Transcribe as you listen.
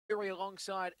Fury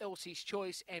alongside Elsie's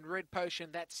Choice and Red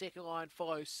Potion. That second line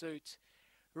follows suit.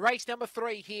 Race number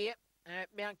 3 here at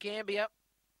Mount Gambier.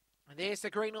 And there's the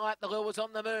green light. The lure's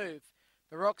on the move.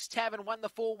 The Rocks Tavern won the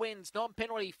 4 wins.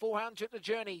 Non-penalty, 400 the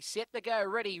journey. Set to go,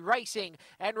 ready, racing.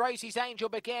 And Rosie's Angel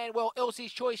began well.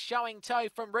 Elsie's Choice showing toe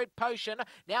from Red Potion.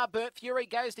 Now Burnt Fury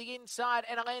goes the inside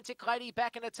and Atlantic Lady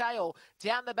back in the tail.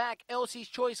 Down the back, Elsie's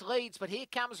Choice leads. But here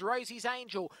comes Rosie's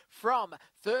Angel from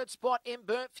third spot in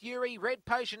Burnt Fury. Red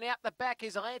Potion out the back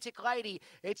is Atlantic Lady.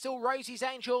 It's still Rosie's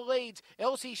Angel leads.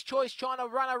 Elsie's Choice trying to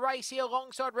run a race here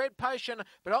alongside Red Potion.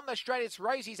 But on the straight, it's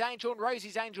Rosie's Angel. And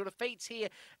Rosie's Angel defeats here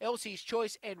Elsie's Choice.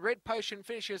 And Red Potion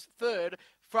finishes third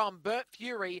from Burnt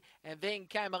Fury, and then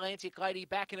came Atlantic Lady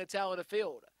back in the tail of the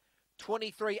field.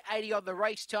 23.80 on the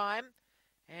race time,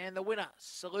 and the winner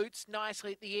salutes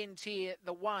nicely at the end here,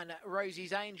 the one,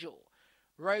 Rosie's Angel.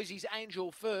 Rosie's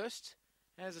Angel first.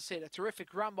 As I said, a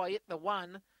terrific run by it, the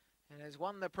one, and has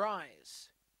won the prize.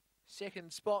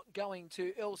 Second spot going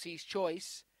to Elsie's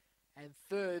Choice, and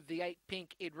third, the 8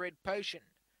 pink in Red Potion.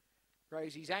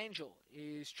 Rosie's Angel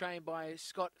is trained by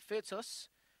Scott Fertus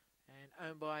and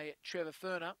owned by Trevor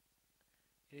Ferner.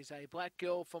 It is a black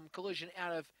girl from Collision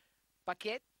out of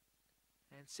Bucket.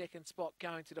 And second spot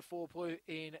going to the 4 blue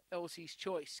in Elsie's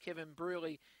Choice. Kevin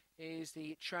Bruley is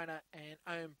the trainer and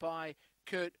owned by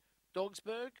Kurt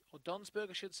Donsberg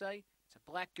I should say. It's a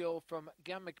black girl from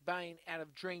Gun McBain out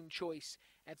of Dream Choice.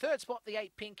 And third spot, the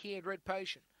 8 pink here in Red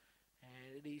Potion.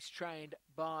 And it is trained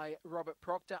by Robert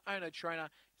Proctor, owner-trainer.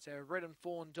 It's a red and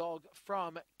fawn dog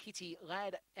from Kitty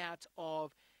Ladd out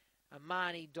of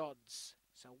Marnie Dodds.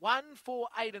 So 1, 4,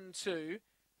 8 and 2.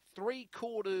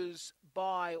 3/4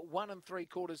 by 1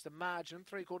 3/4 the margin.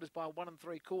 3/4 by 1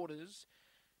 3/4.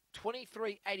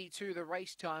 23.82 the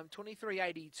race time.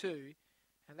 23.82.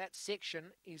 And that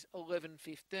section is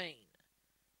 11.15.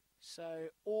 So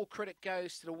all credit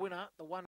goes to the winner, the one